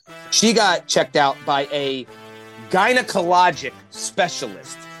She got checked out by a gynecologic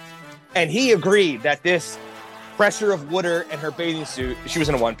specialist, and he agreed that this pressure of water in her bathing suit, she was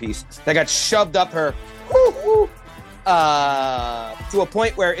in a one piece, that got shoved up her to a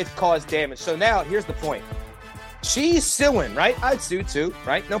point where it caused damage. So now here's the point. She's suing, right? I'd sue too,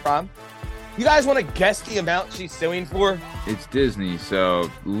 right? No problem. You guys want to guess the amount she's suing for? It's Disney, so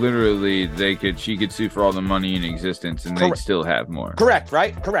literally she could sue for all the money in existence and they'd still have more. Correct,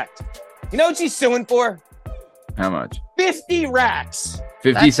 right? Correct. You know what she's suing for? How much? 50 racks.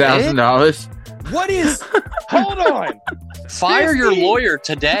 $50,000? What is... Hold on. Fire your lawyer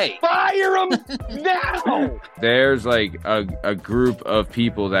today. Fire him now. There's like a group of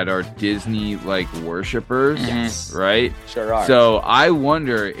people that are Disney like worshipers, yes, right? Sure are. So I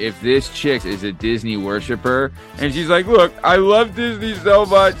wonder if this chick is a Disney worshiper and she's like, look, I love Disney so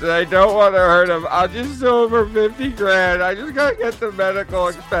much and I don't want to hurt him. I'll just sue him for $50,000. I just gotta get the medical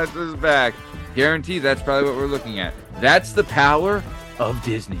expenses back. Guarantee that's probably what we're looking at. That's the power of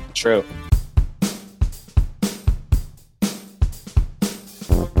Disney. True.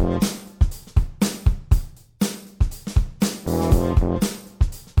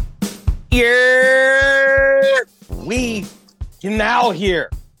 We are now here.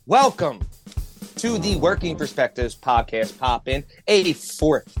 Welcome to the Working Perspectives podcast pop-in, a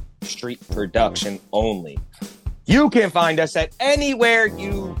 4th Street production only. You can find us at anywhere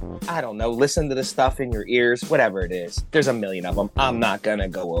you, listen to the stuff in your ears, whatever it is. There's a million of them. I'm not going to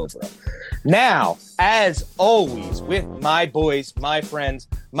go over them. Now, as always, with my boys, my friends,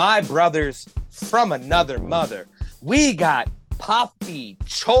 my brothers from another mother, we got Poppy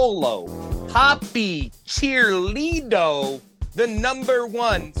Cholo, Poppy Cheerleado, the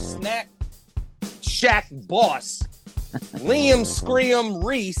 #1 snack shack boss, Liam Scream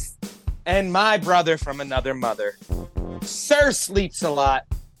Reese, and my brother from another mother. Sir sleeps a lot,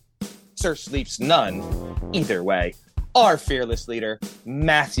 Sir sleeps none. Either way, our fearless leader,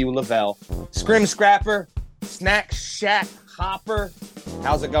 Matthew Lavelle, Scrim Scrapper, Snack Shack Hopper.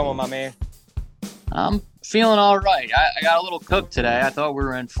 How's it going, my man? I'm feeling all right. I got a little cooked today. I thought we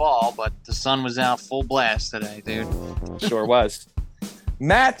were in fall, but the sun was out full blast today, dude. Sure was.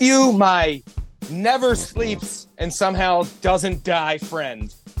 Matthew, my never sleeps and somehow doesn't die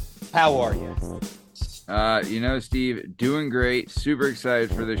friend. How are you? Steve, doing great. Super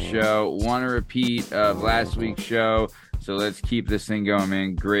excited for the show. Want to repeat of last week's show. So let's keep this thing going,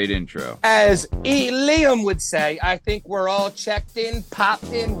 man. Great intro. As Liam would say, I think we're all checked in,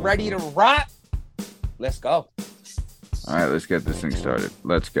 popped in, ready to rock. Let's go. All right, let's get this thing started.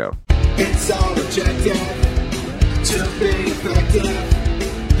 Let's go. It's all objective to be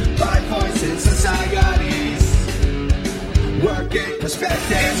effective by voices and societies. Working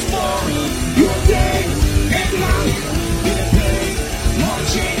perspective, exploring your day and how you get paid.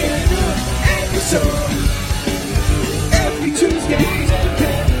 Launching a new episode every Tuesday.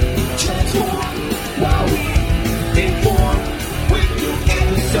 Transform while we inform with new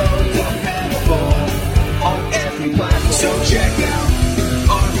episodes available on every platform. So check out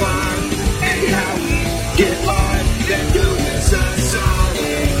online and how we get on. Then do us a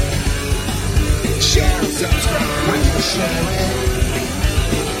solid. Share and subscribe. We're just sharing.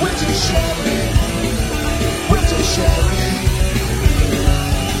 We're just sharing. We're just sharing.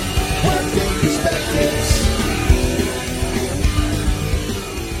 Working perspectives.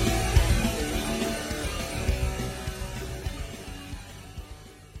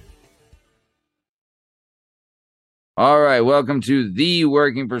 All right, welcome to the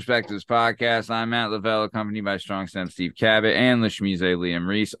Working Perspectives podcast. I'm Matt Lavelle, accompanied by Strong Stem Steve Cabot and Lashmize Liam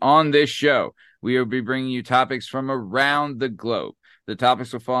Reese. On this show, we will be bringing you topics from around the globe. The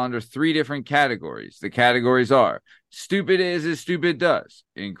topics will fall under 3 different categories. The categories are Stupid Is as Stupid Does,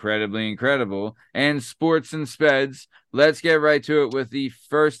 Incredibly Incredible, and Sports and Speds. Let's get right to it with the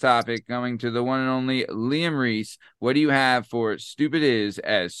first topic, going to the one and only Liam Reese. What do you have for Stupid Is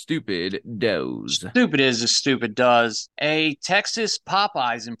as Stupid Does? Stupid Is as Stupid Does. A Texas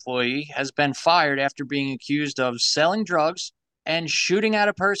Popeyes employee has been fired after being accused of selling drugs and shooting at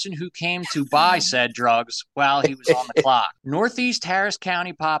a person who came to buy said drugs while he was on the clock. Northeast Harris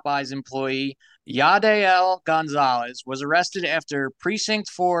County Popeyes employee Yadiel Gonzalez was arrested after Precinct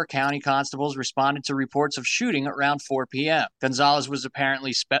 4 county constables responded to reports of shooting around 4 p.m. Gonzalez was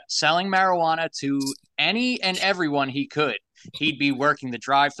apparently selling marijuana to any and everyone he could. he'd be working the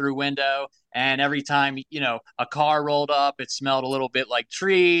drive-through window, and every time, a car rolled up, it smelled a little bit like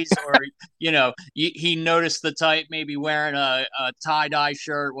trees, or, he noticed the type maybe wearing a tie-dye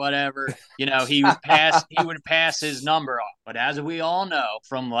shirt, whatever, he would pass his number off. But as we all know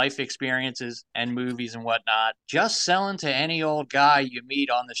from life experiences and movies and whatnot, just selling to any old guy you meet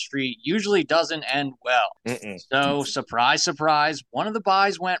on the street usually doesn't end well. So surprise, surprise, one of the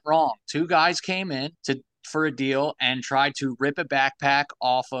buys went wrong. Two guys came in for a deal and tried to rip a backpack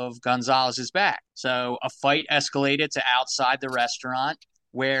off of Gonzalez's back. So a fight escalated to outside the restaurant,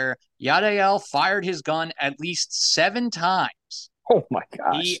 where Yadiel fired his gun at least 7 times. Oh my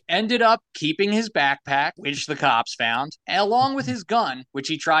gosh. He ended up keeping his backpack, which the cops found, along with his gun, which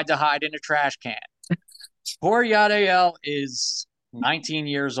he tried to hide in a trash can. Poor Yadiel is 19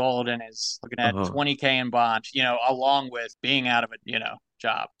 years old and is looking at $20K in bond, along with being out of a,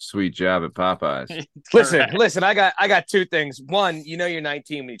 job. Sweet job at Popeyes. Listen, I got 2 things. One, you're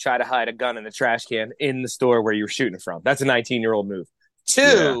 19 when you try to hide a gun in the trash can in the store where you were shooting from. That's a 19-year-old move.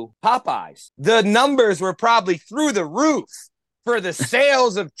 2, Popeyes. The numbers were probably through the roof for the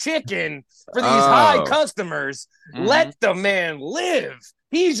sales of chicken for these high customers. Let the man live.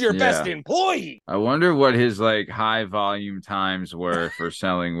 He's your best employee. I wonder what his high volume times were for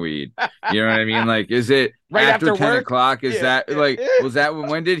selling weed. You know what I mean? Is it right after 10 work? o'clock? Is that was that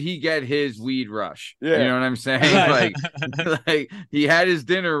when did he get his weed rush? Yeah. You know what I'm saying? He had his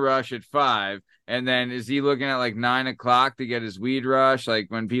dinner rush at 5. And then is he looking at 9 o'clock to get his weed rush?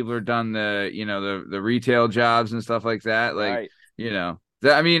 When people are done the retail jobs and stuff like that. Right.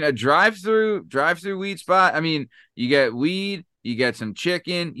 A drive-through weed spot. You get weed. You get some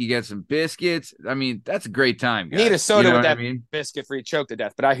chicken, you get some biscuits. That's a great time, guys. Need a soda with that biscuit for you choke to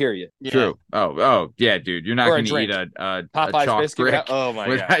death, but I hear you. Yeah. True. Oh, yeah, dude. You're not going to eat a Popeyes chalk biscuit. brick. Oh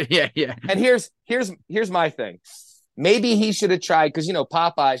my god. Yeah. And here's my thing. Maybe he should have tried, because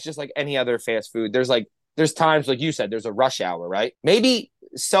Popeyes, just like any other fast food, there's times, like you said, there's a rush hour, right? Maybe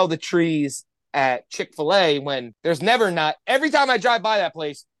sell the trees at Chick-fil-A when there's never not. Every time I drive by that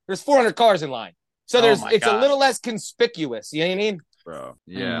place, there's 400 cars in line. So it's a little less conspicuous. You know what I mean? Bro.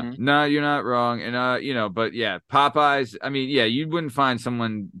 Yeah. No, you're not wrong. And, but yeah, Popeyes, you wouldn't find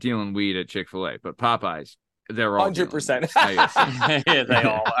someone dealing weed at Chick-fil-A, but Popeyes, they're all 100%. Yeah, they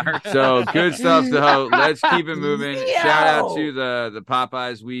all are. So good stuff, though. Let's keep it moving. Shout out to the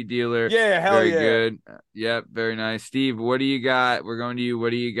Popeyes weed dealer. Yeah, hell very yeah. Good. Yep, very nice. Steve, what do you got? We're going to you. What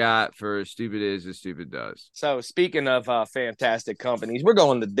do you got for Stupid Is as Stupid Does? So speaking of fantastic companies, we're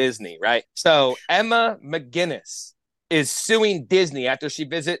going to Disney, right? So Emma McGinnis is suing Disney after she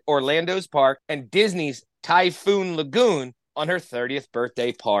visit Orlando's park and Disney's Typhoon Lagoon on her 30th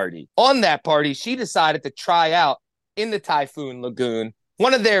birthday party. On that party, she decided to try out in the Typhoon Lagoon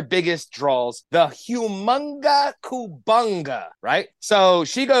one of their biggest draws, the Humunga Kubunga, right? So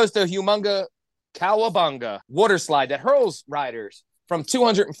she goes to Humunga Cowabunga water slide that hurls riders from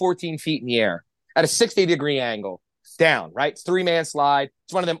 214 feet in the air at a 60-degree angle down, right? It's 3-man slide.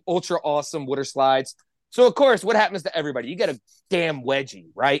 It's one of them ultra awesome water slides. So, of course, what happens to everybody? You get a damn wedgie,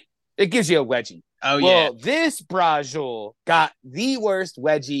 right? It gives you a wedgie. Oh, yeah. Well, this Brajul got the worst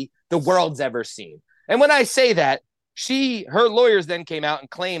wedgie the world's ever seen. And when I say that, her lawyers then came out and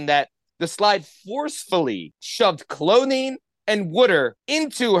claimed that the slide forcefully shoved clothing and water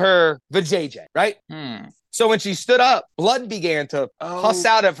into her vajayjay, right? So when she stood up, blood began to pus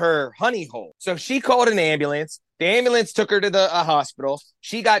out of her honey hole. So she called an ambulance. The ambulance took her to the hospital.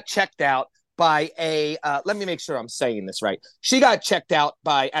 She got checked out by let me make sure I'm saying this right. She got checked out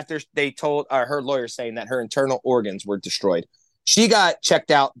after they told her lawyer saying that her internal organs were destroyed. She got checked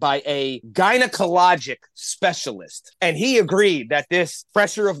out by a gynecologic specialist, and he agreed that this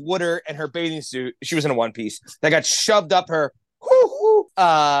pressure of water and her bathing suit, she was in a one-piece, that got shoved up her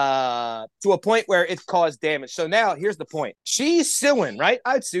to a point where it caused damage. So now here's the point. She's suing, right?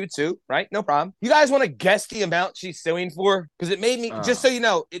 I'd sue too, right? No problem. You guys want to guess the amount she's suing for? Because it made me, just so you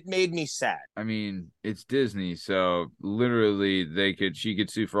know, it made me sad. It's Disney, so literally she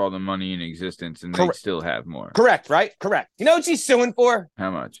could sue for all the money in existence and they'd still have more. Correct, right? Correct. You know what she's suing for? How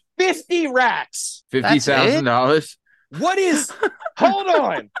much? 50 racks. $50,000? What is, hold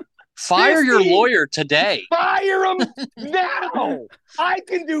on. Fire your lawyer today. Fire him now. I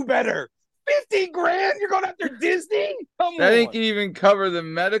can do better. 50 grand? You're going after Disney? Come that on. ain't gonna even cover the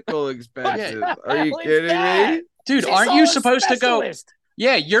medical expenses. Are you kidding me? Dude, aren't you supposed to go?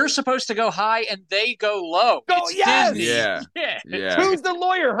 Yeah, you're supposed to go high and they go low. It's yes! Disney. Yeah. Who's the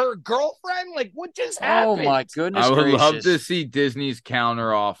lawyer? Her girlfriend? Like, what just Oh happened? my goodness I would gracious. love to see Disney's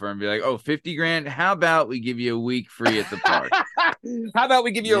counter offer and be like, oh, 50 grand. How about we give you a week free at the park? How about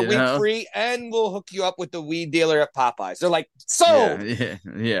we give you a week know? free and we'll hook you up with the weed dealer at Popeyes? They're like, sold.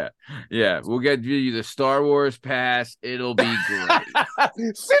 Yeah. We'll get you the Star Wars pass. It'll be great.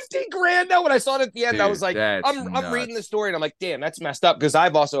 50 grand though. When I saw it at the end, Dude, I was like, I'm reading the story and I'm like, damn, that's messed up, because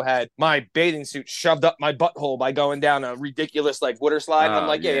I've also had my bathing suit shoved up my butthole by going down a ridiculous like water slide. And I'm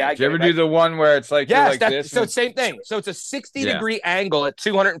like, yeah, I Did you ever do the one where it's like, yes, like this? So same thing. So it's a 60-degree angle at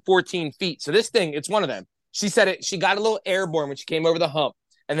 214 feet. So this thing, it's one of them. She said it. She got a little airborne when she came over the hump,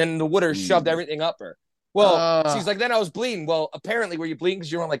 and then the water shoved everything up her. Well, she's like, then I was bleeding. Well, apparently, were you bleeding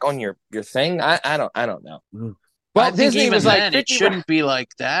because you were like on your thing? I don't know. Well, But Disney was like, it shouldn't be like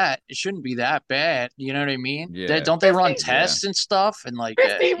that. It shouldn't be that bad. You know what I mean? Yeah. Don't they run tests and stuff and like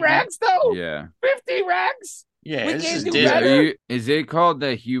 50 racks though? Yeah. 50 racks? Yeah, We this can't is do Disney. better. Is it called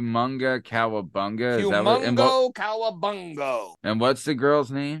the Humunga Cowabunga? Is that what, Humungo Cowabungo. and what's the girl's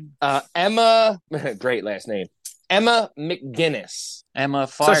name? Emma, great last name. Emma McGinnis. Emma,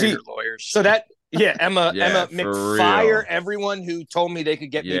 fire she- your lawyers. So that, yeah, Emma for McFire real. everyone who told me they could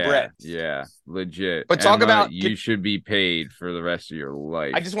get me bread. Yeah, legit. But talk Emma, about- you should be paid for the rest of your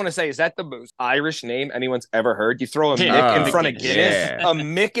life. I just want to say, is that the most Irish name anyone's ever heard? You throw a Yeah. Mick in Oh, front of Guinness? yeah. A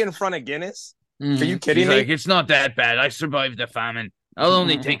Mick in front of Guinness? Mhm. Are you kidding She's me? like, it's not that bad. I survived the famine. I'll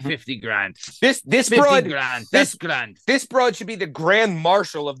only take 50 grand. This 50 broad, grand. this- That's grand. this broad should be the grand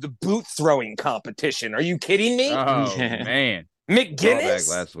marshal of the boot throwing competition. Are you kidding me? Oh, Yeah. man. McGinnis? Callback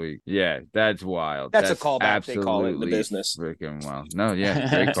last week. Yeah, that's wild. That's a callback, they call it in the absolutely business. Freaking wild. No, yeah,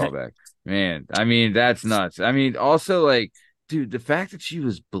 great callback. Man, I mean, that's nuts. I mean, also, like, dude, the fact that she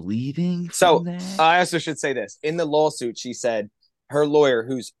was bleeding. So, from that? I also should say this. In the lawsuit, she said her lawyer,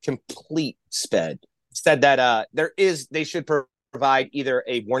 who's complete sped, said that they should provide either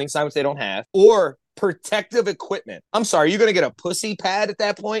a warning sign, which they don't have, or protective equipment. I'm sorry, you're gonna get a pussy pad at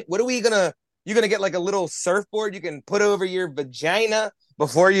that point? What are we gonna? You're gonna get like a little surfboard you can put over your vagina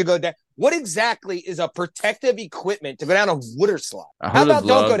before you go down. What exactly is a protective equipment to go down a water slide? How about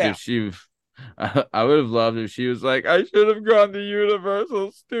don't go down? I would have loved if she was like, I should have gone to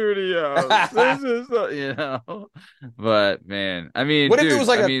Universal Studios. This is, but man, I mean, What if dude, it was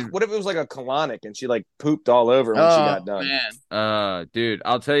like I a mean, what if it was like a colonic and she like pooped all over when she got done? Man. dude,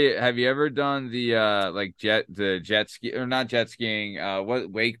 I'll tell you, have you ever done the jet ski or not jet skiing,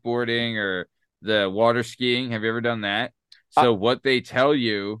 what wakeboarding or the water skiing? Have you ever done that? So what they tell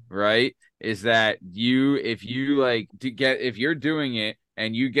you, right, is that if you're doing it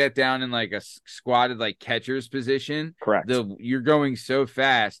and you get down in like a squatted like catcher's position, Correct. You're going so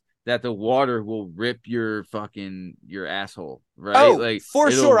fast that the water will rip your asshole, right? Oh, like for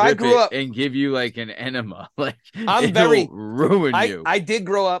it'll sure. I rip grew it up and give you like an enema. Like I'm ruin you. I did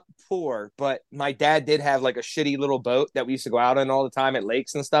grow up poor, but my dad did have like a shitty little boat that we used to go out in all the time at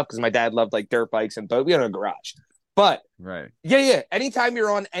lakes and stuff, because my dad loved like dirt bikes and boat. We had a garage. But right. Yeah. Anytime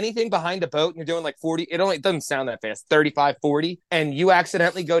you're on anything behind a boat and you're doing like 40, it doesn't sound that fast, 35, 40, and you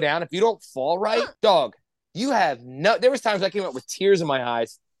accidentally go down, if you don't fall right, dog, there was times I came up with tears in my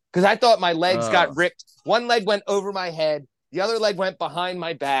eyes because I thought my legs got ripped. One leg went over my head, the other leg went behind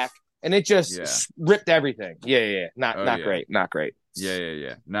my back, and it just ripped everything. Yeah. Not great. Not great.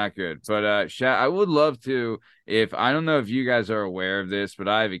 Yeah. Not good. But I would love to, I don't know if you guys are aware of this, but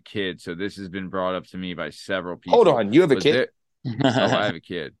I have a kid, so this has been brought up to me by several people. Hold on, you have a kid? I have a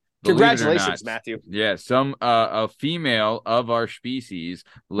kid. Believe Congratulations, it or not, Matthew. Yeah, a female of our species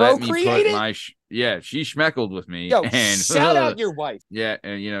let me put my she schmeckled with me. Yo, and shout out your wife. Yeah,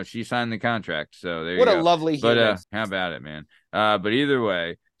 and she signed the contract. So there what you go. A lovely human. But how about it, man? But either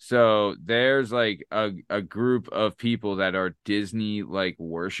way, so there's like a group of people that are Disney like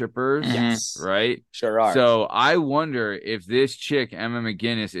worshipers, yes, right? Sure are. So I wonder if this chick Emma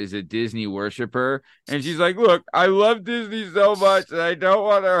McGinnis is a Disney worshiper, and she's like, "Look, I love Disney so much, and I don't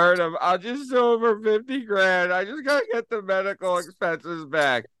want to hurt him. I'll just sue him for 50 grand. I just gotta get the medical expenses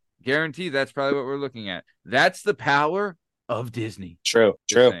back." Guarantee that's probably what we're looking at. That's the power of Disney. True.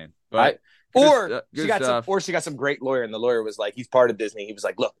 But she got some great lawyer, and the lawyer was like, he's part of Disney. He was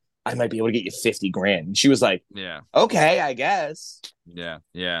like, look, I might be able to get you 50 grand. And she was like, yeah, okay, I guess. Yeah.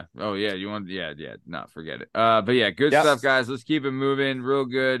 Oh yeah, no, forget it. But yeah, good stuff, guys. Let's keep it moving real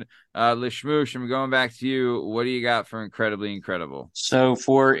good. Lishmoosh, I'm going back to you. What do you got for incredibly incredible? So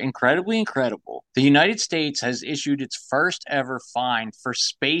for incredibly incredible, the United States has issued its first ever fine for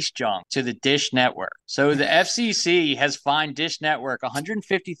space junk to the Dish Network. So the FCC has fined Dish Network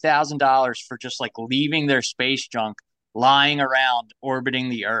 $150,000 for just like leaving their space junk lying around orbiting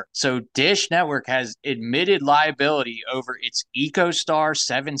the Earth. So Dish Network has admitted liability over its EcoStar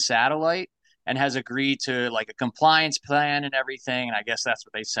 7 satellite and has agreed to like a compliance plan and everything. And I guess that's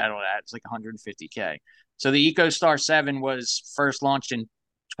what they settled at. It's like $150K. So the EcoStar 7 was first launched in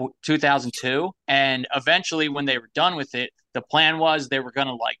 2002. And eventually when they were done with it, the plan was they were going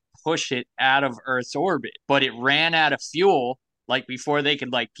to like push it out of Earth's orbit, but it ran out of fuel like before they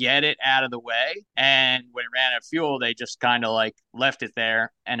could like get it out of the way. And when it ran out of fuel, they just kind of like left it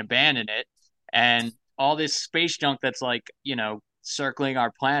there and abandoned it. And all this space junk that's like, you know, circling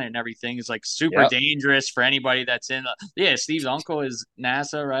our planet and everything is like super dangerous for anybody that's in Steve's uncle is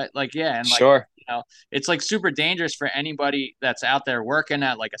NASA, right? Like, yeah. And like, sure. You know, it's like super dangerous for anybody that's out there working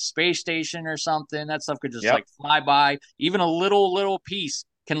at like a space station or something. That stuff could just like fly by. Even a little piece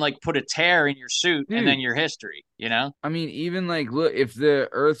can like put a tear in your suit and then your history, you know? I mean, even like, look, if the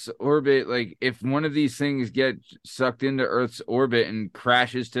Earth's orbit, like if one of these things get sucked into Earth's orbit and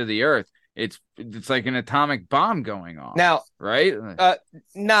crashes to the Earth, it's like an atomic bomb going off. Now, right?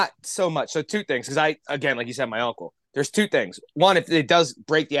 Not so much. So two things, because again, like you said, my uncle, there's two things. One, if it does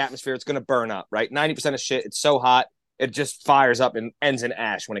break the atmosphere, it's going to burn up, right? 90% of shit, it's so hot, it just fires up and ends in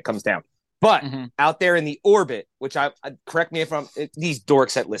ash when it comes down. But out there in the orbit, which I correct me if these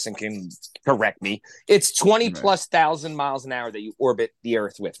dorks that listen can correct me. It's 20,000+ miles an hour that you orbit the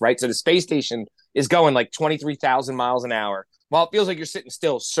Earth with, right? So the space station is going like 23,000 miles an hour. While it feels like you're sitting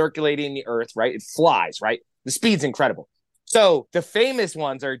still, circulating the Earth, right? It flies, right? The speed's incredible. So the famous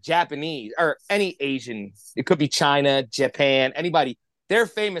ones are Japanese or any Asian. It could be China, Japan, anybody. They're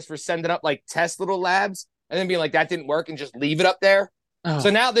famous for sending up like test little labs and then being like, that didn't work and just leave it up there. Oh.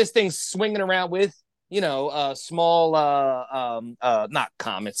 So now this thing's swinging around with, you know, small, not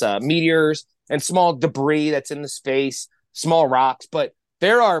comets, meteors and small debris that's in the space, small rocks. But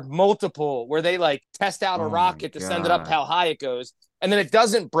there are multiple where they like test out a rocket to send it up how high it goes. And then it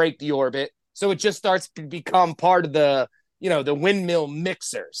doesn't break the orbit. So it just starts to become part of the, you know, the windmill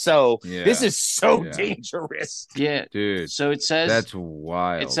mixer. So this is so dangerous. Yeah, dude. So it says that's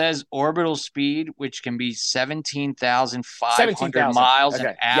wild. It says orbital speed, which can be 17,500 miles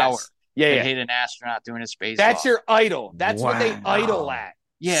an hour. Yes. Hit an astronaut doing a spacewalk. That's your idle. That's what they idle at.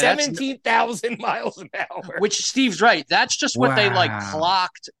 Yeah, 17,000 miles an hour. Which Steve's right. That's just what they like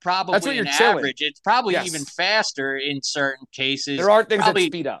clocked. Probably that's what you're average. It's probably even faster in certain cases. There are things that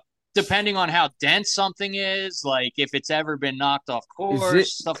speed up. Depending on how dense something is, like if it's ever been knocked off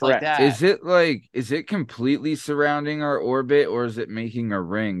course, stuff like that. Is it completely surrounding our orbit or is it making a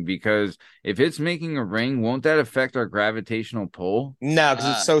ring? Because if it's making a ring, won't that affect our gravitational pull? No,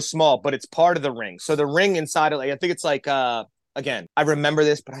 because it's so small, but it's part of the ring. So the ring inside of I think it's like again, I remember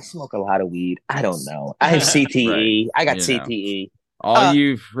this, but I smoke a lot of weed. I don't know. I have CTE. I got CTE. All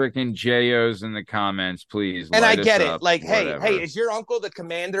you freaking JOs in the comments, please. And I get it. Like, hey, is your uncle the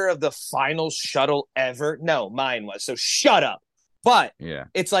commander of the final shuttle ever? No, mine was. So shut up. But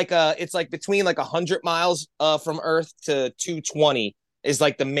it's like between like 100 miles from Earth to 220 is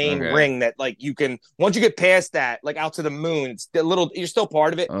like the main ring that like you can, once you get past that, like out to the moon, it's a little, you're still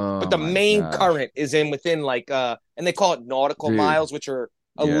part of it. But the main current is within like, and they call it nautical miles, which are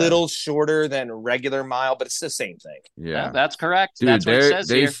a little shorter than a regular mile, but it's the same thing. Yeah, that's correct. Dude, that's what it says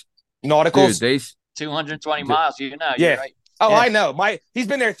here. Nauticals, 220 miles. You know, you're right. Oh, I know. He's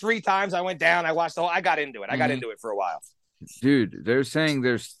been there 3 times. I went down. I watched I got into it. I got into it for a while. Dude, they're saying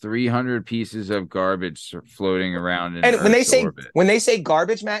there's 300 pieces of garbage floating around in and when they say orbit. When they say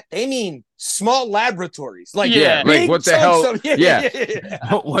garbage, Matt, they mean small laboratories. Like like what the hell?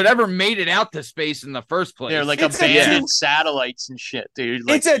 Whatever made it out to space in the first place. They're like abandoned satellites and shit, dude.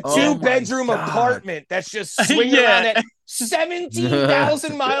 Like, it's a 2-bedroom apartment that's just swinging around at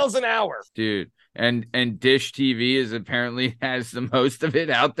 17,000 miles an hour, dude. And Dish TV is apparently has the most of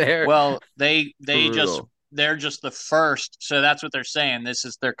it out there. Well, they're just the first. So that's what they're saying.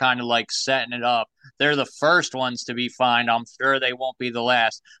 They're kind of like setting it up. They're the first ones to be fined. I'm sure they won't be the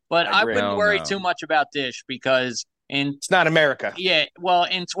last. But I wouldn't worry too much about Dish because it's not America. Yeah. Well,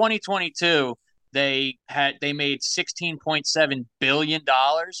 in 2022, they made $16.7 billion.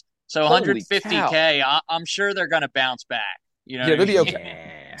 So $150K, I'm sure they're going to bounce back. You know, they'll be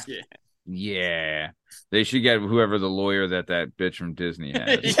okay. Yeah. They should get whoever the lawyer that bitch from Disney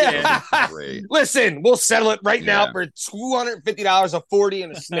has. Listen, we'll settle it right now for $250, a 40,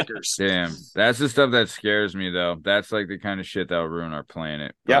 and a Snickers. Damn, that's the stuff that scares me, though. That's like the kind of shit that will ruin our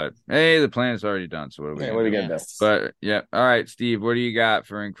planet. But hey, the planet's already done, so what are we gonna do? But all right, Steve, what do you got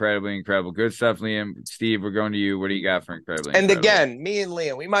for incredibly incredible? Good stuff, Liam. Steve, we're going to you. What do you got for incredibly? And again, me and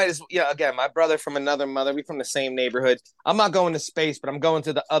Liam, we might as again, my brother from another mother. We from the same neighborhood. I'm not going to space, but I'm going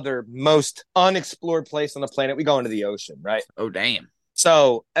to the other most unexplored favorite place on the planet. We go into the ocean, right? Oh, damn.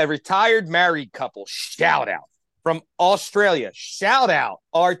 So a retired married couple, shout out from Australia. Shout out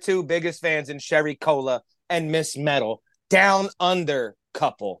our two biggest fans in Sherry Cola and Miss Metal. Down under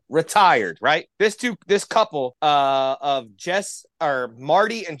couple, retired, right? This couple of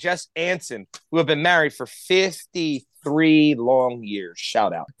Marty and Jess Anson, who have been married for 53 long years.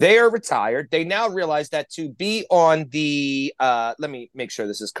 Shout out. They are retired. They now realize that to be on the let me make sure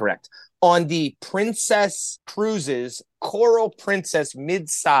this is correct. On the Princess Cruises, Coral Princess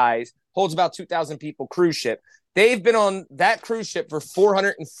mid-size, holds about 2,000 people cruise ship. They've been on that cruise ship for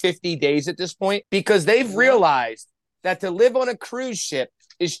 450 days at this point because they've realized that to live on a cruise ship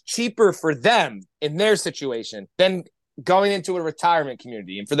is cheaper for them in their situation than going into a retirement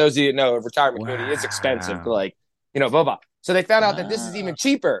community. And for those of you who know, a retirement community is expensive, blah, blah. So they found out that this is even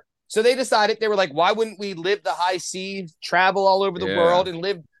cheaper. So they decided, they were like, why wouldn't we live the high seas, travel all over the world and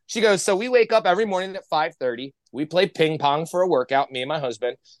live? She goes, so we wake up every morning at 5:30. We play ping pong for a workout, me and my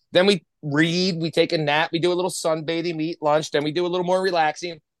husband. Then we read, we take a nap, we do a little sunbathing, we eat lunch, then we do a little more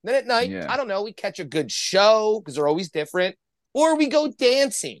relaxing. Then at night, I don't know, we catch a good show because they're always different. Or we go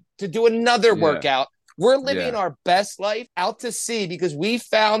dancing to do another workout. We're living our best life out to sea because we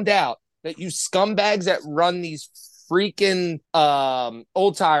found out that you scumbags that run these freaking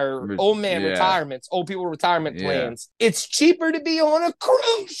old people retirement plans. It's cheaper to be on a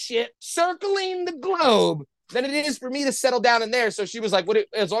cruise ship circling the globe than it is for me to settle down in there. So she was like,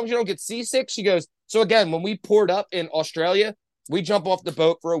 as long as you don't get seasick, she goes, so again, when we poured up in Australia, we jump off the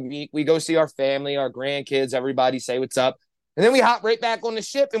boat for a week. We go see our family, our grandkids, everybody say what's up. And then we hop right back on the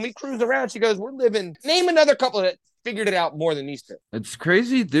ship and we cruise around. She goes, we're living. Name another couple that figured it out more than these two. It's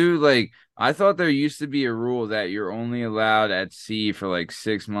crazy, dude. Like, I thought there used to be a rule that you're only allowed at sea for like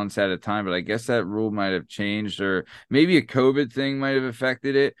 6 months at a time, but I guess that rule might have changed, or maybe a COVID thing might have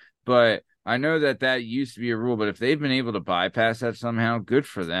affected it. But I know that used to be a rule, but if they've been able to bypass that somehow, good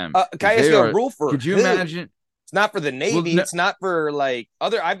for them. Can I ask you a rule for Could you imagine? It's not for the Navy. It's not for like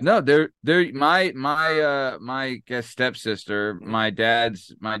other. They're my guess stepsister, my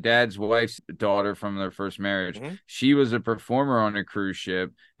dad's wife's daughter from their first marriage. Mm-hmm. She was a performer on a cruise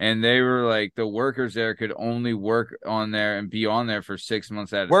ship, and they were like the workers there could only work on there and be on there for 6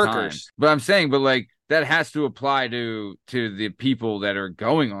 months at a time. But I'm saying, like that has to apply to the people that are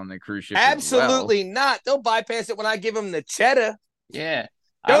going on the cruise ship. Absolutely not. They'll bypass it when I give them the cheddar. Yeah.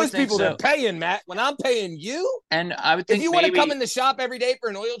 Those people are paying, Matt, when I'm paying you. And I would think if you want to come in the shop every day for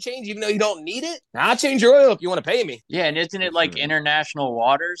an oil change, even though you don't need it, I'll change your oil if you want to pay me. Yeah, and isn't it like international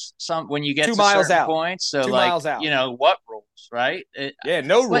waters? When you get 2 to miles certain out. Points, so 2 miles out. What rules, right?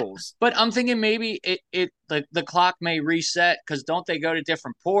 No rules. But I'm thinking maybe the clock may reset because don't they go to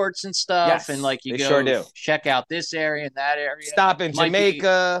different ports and stuff? Yes, and like you they go sure do. Check out this area and that area. Stop in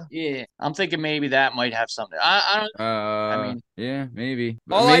Jamaica. I'm thinking maybe that might have something. I don't. I mean, yeah, maybe.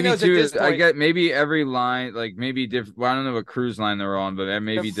 All maybe I know is too at this point, I get maybe every line, like maybe different. Well, I don't know what cruise line they're on, but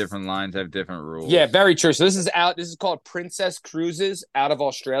maybe different lines have different rules. Yeah, very true. So this is called Princess Cruises out of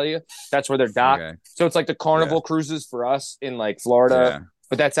Australia. That's where they're docked. Okay. So it's like the Carnival cruises for us in like Florida. Yeah.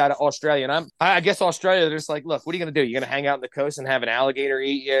 But that's out of Australia. And I guess Australia, they're just like, look, what are you going to do? You're going to hang out on the coast and have an alligator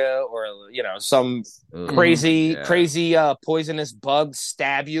eat you, or, some crazy poisonous bug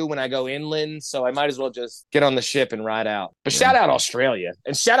stab you when I go inland. So I might as well just get on the ship and ride out. But shout out Australia,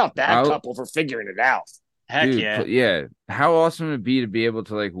 and shout out that couple for figuring it out. Heck dude, yeah. Yeah. How awesome would it be to be able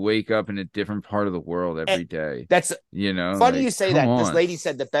to like wake up in a different part of the world every day? That's, funny like, you say that. This lady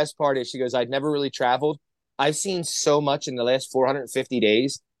said the best part is, she goes, I'd never really traveled. I've seen so much in the last 450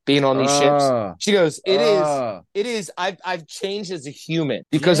 days being on these ships. She goes, it is. I've changed as a human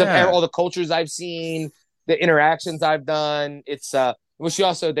because of all the cultures I've seen, the interactions I've done. It's, they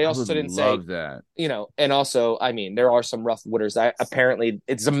also didn't say that, and also, I mean, there are some rough waters. Apparently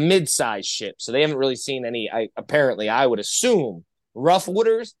it's a mid-sized ship, so they haven't really seen any. I would assume rough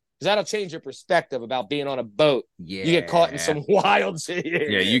waters. Because that'll change your perspective about being on a boat. Yeah. You get caught in some wild shit.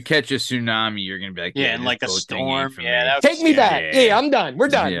 Yeah, you catch a tsunami, you're going to be like, and like a storm. Take me back. Yeah, I'm done. We're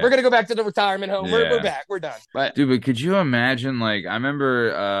done. Yeah. We're going to go back to the retirement home. Yeah. We're back. We're done. But could you imagine, like, I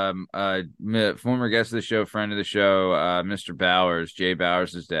remember former guest of the show, friend of the show, Mr. Bowers, Jay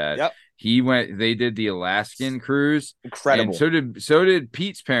Bowers' dad. Yep. They did the Alaskan cruise. Incredible. And so did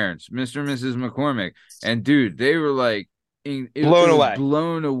Pete's parents, Mr. and Mrs. McCormick. And dude, they were like,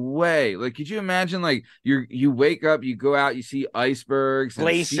 blown away. Like, could you imagine, like, you wake up, you go out, you see icebergs and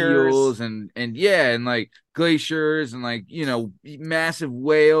glaciers seals and like glaciers and like, massive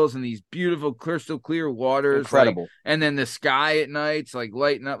whales and these beautiful crystal clear waters. Incredible. And then the sky at night's like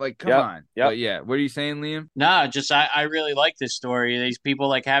lighting up. Like, come on. Yep. But yeah, what are you saying, Liam? No, just I really like this story. These people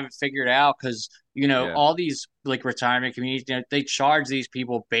like have it figured out because all these like retirement communities, they charge these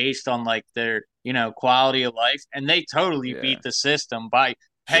people based on like their quality of life, and they totally beat the system by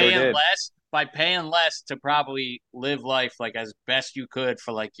paying less. By paying less to probably live life like as best you could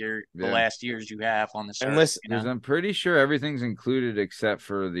for like the last years you have on the And earth. listen, because I'm pretty sure everything's included except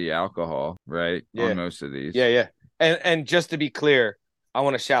for the alcohol, right? Yeah. On most of these. Yeah. And just to be clear, I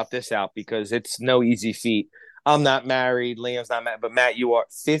want to shout this out because it's no easy feat. I'm not married. Liam's not married. But, Matt, you are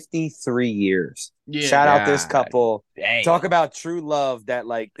 53 years. Yeah. Shout out this couple. Dang. Talk about true love that,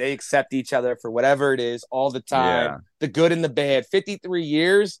 like, they accept each other for whatever it is all the time, the good and the bad. 53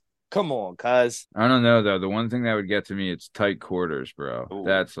 years? Come on, cuz. I don't know, though. The one thing that would get to me, it's tight quarters, bro. Ooh.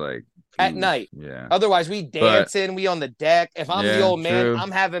 That's like... At night. Yeah. Otherwise, we dancing, we on the deck. If I'm the old man, true.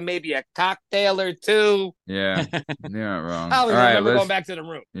 I'm having maybe a cocktail or two. Yeah. You're not wrong. I always All right, remember going back to the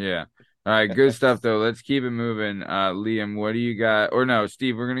room. Yeah. All right, good stuff, though. Let's keep it moving. Liam, what do you got? Or no,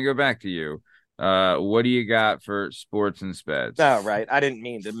 Steve, we're going to go back to you. What do you got for sports and speds? Oh, right. I didn't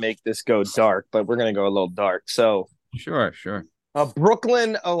mean to make this go dark, but we're going to go a little dark. So, Sure. a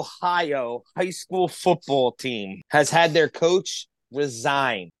Brooklyn, Ohio high school football team has had their coach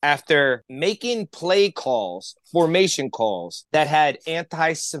resign after making formation calls that had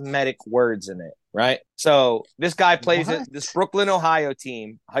anti-Semitic words in it, right? So this guy plays this Brooklyn, Ohio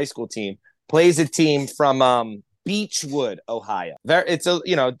team, high school team, plays a team from Beechwood, Ohio. It's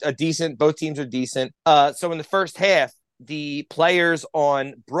a decent, both teams are decent. So in the first half, the players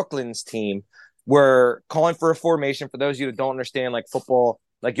on Brooklyn's team were calling for a formation. For those of you that don't understand like football,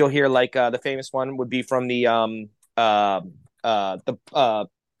 like you'll hear like the famous one would be from the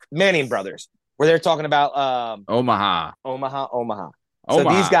Manning brothers, where they're talking about Omaha. So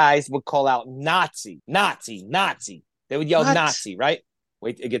these guys would call out Nazi. They would yell Nazi, right?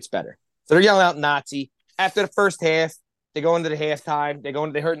 Wait, it gets better. So they're yelling out Nazi. After the first half, they go into the halftime. They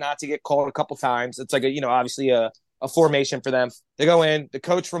heard Nazi get called a couple times. It's like obviously a formation for them. They go in. The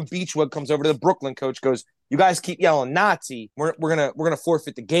coach from Beechwood comes over to the Brooklyn coach, goes, "You guys keep yelling Nazi. We're gonna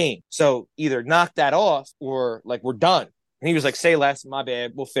forfeit the game. So either knock that off or like we're done." And he was like, "Say less, my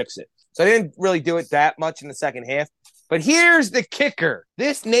bad. We'll fix it." So they didn't really do it that much in the second half. But here's the kicker: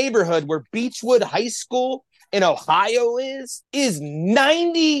 this neighborhood where Beechwood High School in Ohio is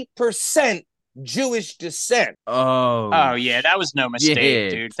 90% Jewish descent. Oh yeah, that was no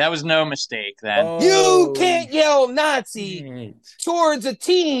mistake, dude. That was no mistake then. You can't yell Nazi towards a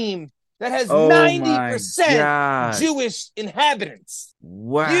team that has 90% Jewish inhabitants.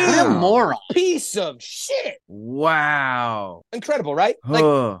 Wow. You moron. Piece of shit. Wow. Incredible, right?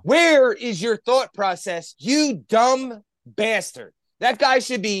 Like, where is your thought process, you dumb bastard? That guy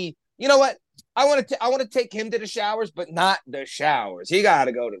should be, you know what? I want to take him to the showers, but not the showers. He got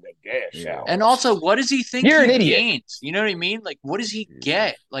to go to the gas shower. And also, what does he think You're he an idiot. gains? You know what I mean? Like, what does he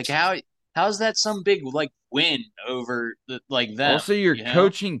get? Like, how's that some big like win over like them? Also, you're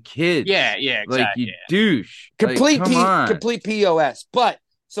coaching kids. Yeah, exactly. Like you douche. Complete complete POS. But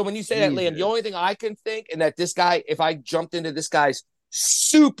so when you say that, Liam, the only thing I can think, and that this guy, if I jumped into this guy's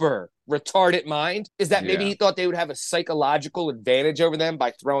super retarded mind, is that maybe he thought they would have a psychological advantage over them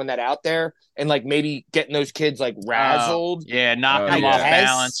by throwing that out there and like maybe getting those kids like razzled. Knock them off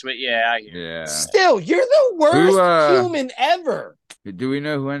balance. But I hear. Still, you're the worst human ever. Do we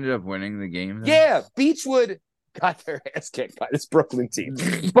know who ended up winning the game? Then? Yeah, Beechwood got their ass kicked by this Brooklyn team.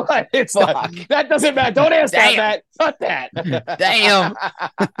 But it's not, that doesn't matter. Don't ask that. Cut that. Damn.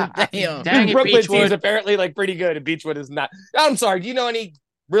 Dang it, Brooklyn Beechwood. team's apparently like pretty good, and Beechwood is not. I'm sorry. Do you know any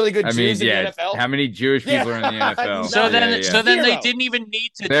really good Jews in the NFL? How many Jewish people are in the NFL? So then they didn't even need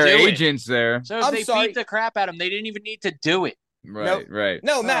to Their do agents it. there. So if they beat the crap out of them, they didn't even need to do it. Right.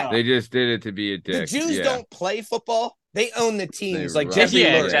 No, Matt. They just did it to be a dick. The Jews don't play football. They own the teams, like Jeffrey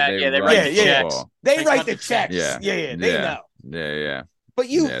Jeffrey Lurie. Lurie. They write the checks. They write the checks. Yeah. They know. Yeah. But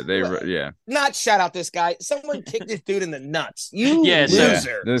you, not shout out this guy. Someone kicked this dude in the nuts. You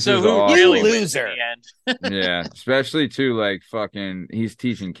loser. This so is who awesome. really loser? wins in the end? Yeah, especially too like fucking. He's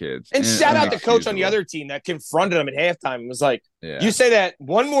teaching kids. And shout out the coach on the other team that confronted him at halftime and was like, "You say that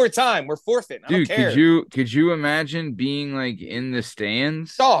one more time, we're forfeiting." I don't care. Could you imagine being like in the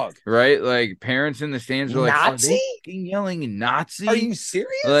stands, dog? Right, like parents in the stands are like, Nazi, yelling Nazi. Are you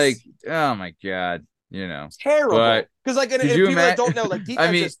serious? Like, oh my god. Terrible. Because like if people that don't know, like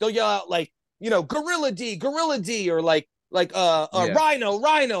defenses, they'll yell out like, Gorilla D, or like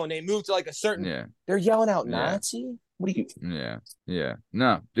Rhino, and they move to like a certain. Yeah. They're yelling out Nazi. What do you? Yeah.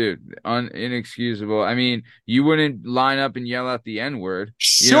 No, dude, inexcusable. I mean, you wouldn't line up and yell out the N-word.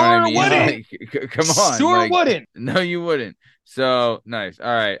 You know what I mean? Wouldn't. Like, come on. Sure like, wouldn't. No, you wouldn't. So nice.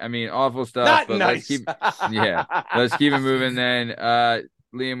 All right. I mean, awful stuff, Not but nice. let's keep it moving then.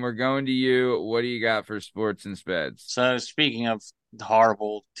 Liam, we're going to you. What do you got for sports and speds? So speaking of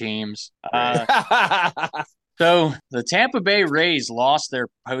horrible teams, so the Tampa Bay Rays lost their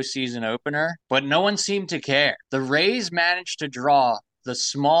postseason opener, but no one seemed to care. The Rays managed to draw the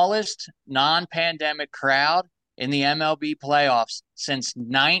smallest non-pandemic crowd in the MLB playoffs since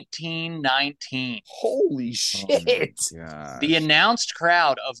 1919. Holy shit. The announced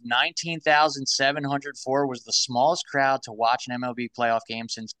crowd of 19,704 was the smallest crowd to watch an MLB playoff game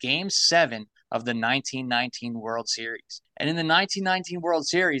since Game 7 of the 1919 World Series. And in the 1919 World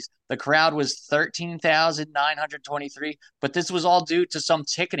Series, the crowd was 13,923, but this was all due to some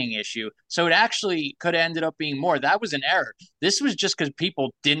ticketing issue. So it actually could have ended up being more. That was an error. This was just because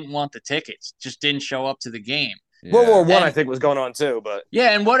people didn't want the tickets, just didn't show up to the game. Yeah. World War I, I think, was going on too, but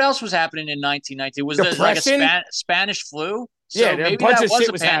and what else was happening in 1919? Was there like a Spanish flu? So maybe that was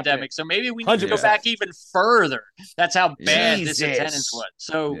a pandemic. Happening. So maybe we need 100%. To go back even further. That's how bad this attendance was.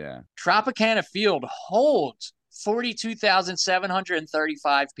 So Tropicana Field holds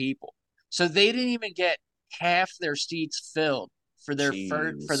 42,735 people. So they didn't even get half their seats filled for their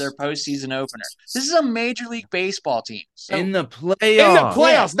postseason opener. This is a Major League Baseball team. So, in the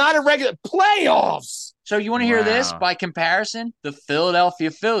playoffs, not a regular playoffs. So you want to hear this? By comparison, the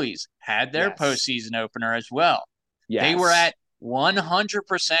Philadelphia Phillies had their postseason opener as well. Yes. They were at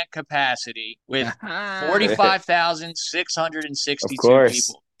 100% capacity with 45,662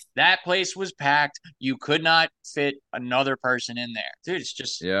 people. That place was packed. You could not fit another person in there. Dude, it's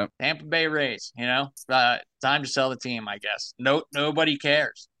just Tampa Bay Rays, time to sell the team, I guess. Nobody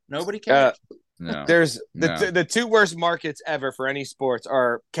cares. Nobody cares. The two worst markets ever for any sports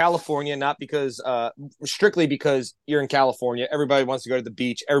are California, not because strictly because you're in California. Everybody wants to go to the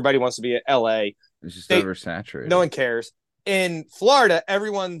beach. Everybody wants to be at LA. It's just oversaturated. No one cares. In Florida,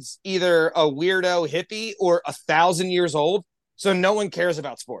 everyone's either a weirdo hippie or 1,000 years old. So no one cares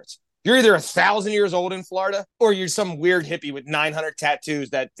about sports. You're either 1,000 years old in Florida or you're some weird hippie with 900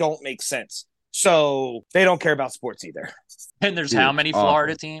 tattoos that don't make sense. So they don't care about sports either. And there's how many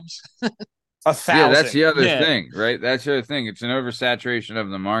Florida teams? 1,000. Yeah, that's the other thing, right? That's the other thing. It's an oversaturation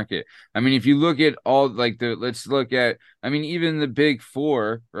of the market. I mean, if you look at let's look at, even the big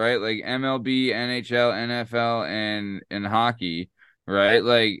four, right? Like MLB, NHL, NFL, and hockey, right?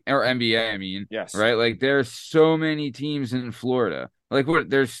 Like, or NBA, yes. Right? Like, there's so many teams in Florida. Like,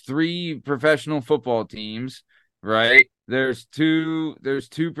 there's 3 professional football teams, right? There's two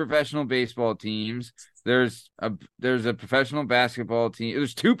professional baseball teams. There's a professional basketball team.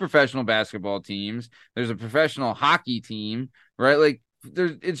 There's 2 professional basketball teams. There's a professional hockey team, right? Like,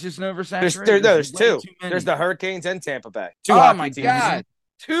 it's just an oversaturation. There's 2. There's the Hurricanes and Tampa Bay. 2 hockey teams. My God.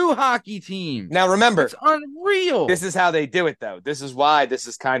 2 hockey teams. Now, remember. It's unreal. This is how they do it, though. This is why this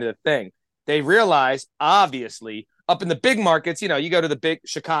is kind of the thing. They realize, obviously, up in the big markets, you go to the big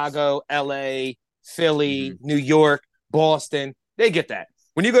Chicago, LA, Philly, New York, Boston. They get that.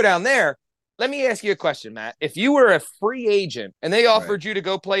 When you go down there, let me ask you a question, Matt. If you were a free agent and they offered you to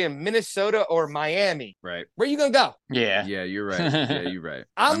go play in Minnesota or Miami, right? Where are you going to go? Yeah, you're right. Yeah, you're right.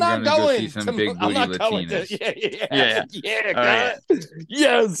 I'm not going to see some big booty Latinas.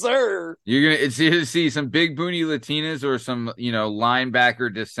 Yes, sir. You're going to see some big booty Latinas or some,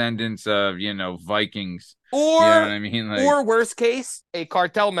 linebacker descendants of, Vikings. Or, you know what I mean? Or worst case, a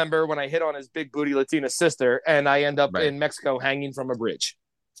cartel member when I hit on his big booty Latina sister and I end up in Mexico hanging from a bridge.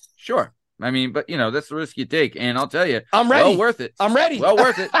 Sure. But that's the risk you take. And I'll tell you, I'm ready. Well worth it. I'm ready. Well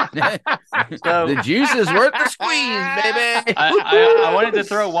worth it. The juice is worth the squeeze, baby. I wanted to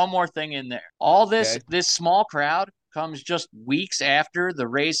throw one more thing in there. All this small crowd comes just weeks after the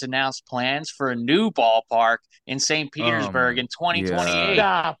Rays announced plans for a new ballpark in St. Petersburg in 2028.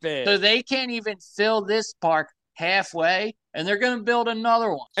 Stop it. So they can't even fill this park halfway, and they're going to build another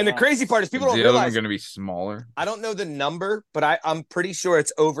one. And the crazy part is people don't realize the other one's going to be smaller. I don't know the number, but I'm pretty sure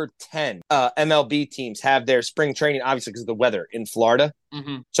it's over 10 MLB teams have their spring training, obviously because of the weather in Florida.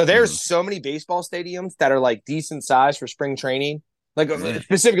 Mm-hmm. So there's so many baseball stadiums that are like decent size for spring training. Like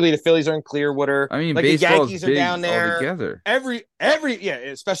specifically, the Phillies are in Clearwater. Like the Yankees are down there. Altogether. Every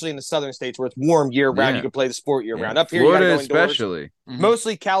especially in the southern states where it's warm year round, you can play the sport year round. Up here, Florida, you gotta go especially.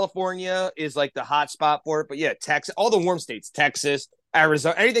 Mostly California is like the hot spot for it, but Texas, all the warm states, Texas,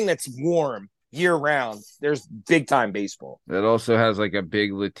 Arizona, anything that's warm year round, there's big time baseball. That also has like a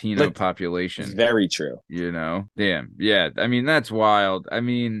big Latino population. Very true. Damn. Yeah. That's wild.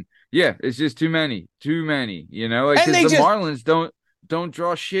 Yeah, it's just too many. You know, like And because the Marlins don't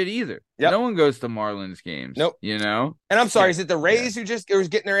draw shit either. Yep. No one goes to Marlins games. Nope. You know. And I'm sorry, is it the Rays who just was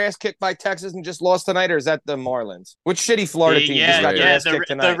getting their ass kicked by Texas and just lost tonight, or is that the Marlins? Which shitty Florida team just got their ass kicked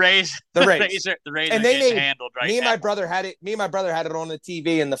tonight? The Rays. The Rays. The Rays and are they getting made handled right me and now. my brother had it. Me and my brother had it on the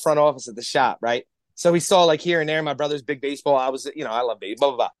TV in the front office at the shop, right? So we saw like here and there. My brother's big baseball. I was, I love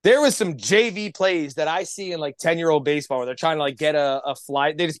baseball. Blah blah blah. There was some JV plays that I see in like 10-year-old baseball where they're trying to like get a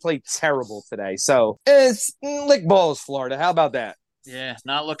fly. They just played terrible today. So it's lick balls, Florida. How about that? Yeah,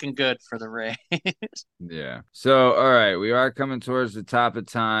 not looking good for the Rays. Yeah. So, all right, we are coming towards the top of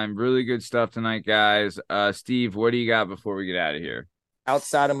time. Really good stuff tonight, guys. Steve, what do you got before we get out of here?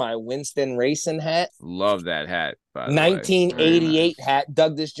 Outside of my Winston Racing hat. Love that hat, by the 1988 way. hat.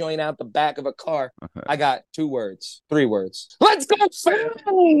 Dug this joint out the back of a car. I got 3 words. Let's go,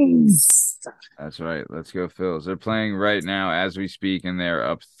 Phils! That's right. Let's go, Phils. They're playing right now as we speak, and they're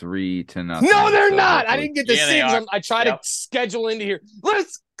up 3-0. No, they're not. I didn't get to see them. I tried to Yep. schedule into here.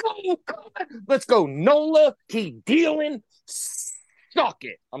 Let's go. Let's go. Nola, he dealing. Suck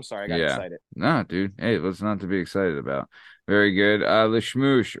it. I'm sorry. I got excited. No, dude. Hey, what's not to be excited about? Very good.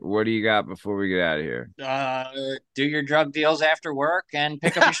 Lashmoosh, what do you got before we get out of here? Do your drug deals after work and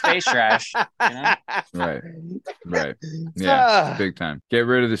pick up your space trash. You know? Right. Yeah, big time. Get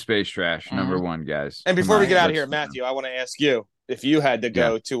rid of the space trash. Number one, guys. And before we get out of here, Matthew, I want to ask you, if you had to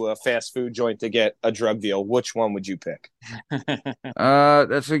go to a fast food joint to get a drug deal, which one would you pick?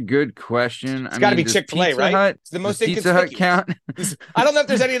 That's a good question. It's got to be Chick-fil-A, right? It's the most Pizza Hut count? I don't know if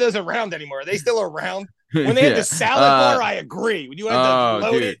there's any of those around anymore. Are they still around? When they had the salad bar, I agree. When you had the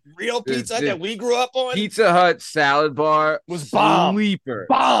loaded real pizza that we grew up on, Pizza Hut salad bar was bomb. Sleeper.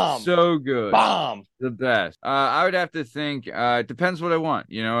 Bomb. So good. Bomb. The best. I would have to think. It depends what I want.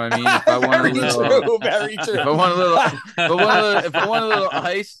 You know what I mean? If I want very true. If I want a little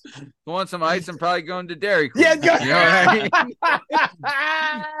ice, if I want some ice, I'm probably going to Dairy Queen. Yeah, go. You know what I mean?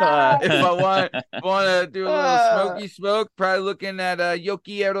 If I want to do a little smoky smoke, probably looking at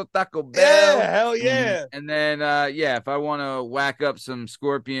Yokiero Taco Bell. Yeah, hell yeah. And then, if I want to whack up some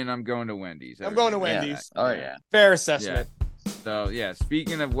Scorpion, I'm going to Wendy's. I'm going to Wendy's. Yeah. Oh, yeah. Fair assessment. Yeah. So,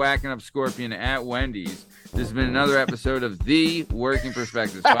 speaking of whacking up Scorpion at Wendy's, this has been another episode of the Working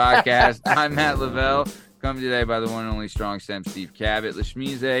Perspectives Podcast. I'm Matt Lavelle, coming today by the one and only Strong Stem Steve Cabot,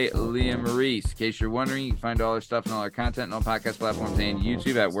 Lashmize, Liam Maurice. In case you're wondering, you can find all our stuff and all our content on all podcast platforms and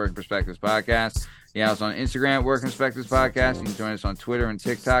YouTube at Working Perspectives Podcast. Yeah, I was on Instagram at Working Perspectives Podcast. You can join us on Twitter and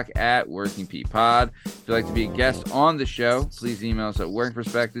TikTok at Working P Pod. If you'd like to be a guest on the show, please email us at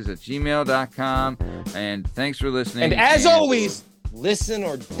workingperspectives@gmail.com. And thanks for listening. And as always, listen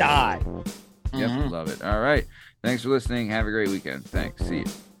or die. Yep, love it. All right. Thanks for listening. Have a great weekend. Thanks. See you.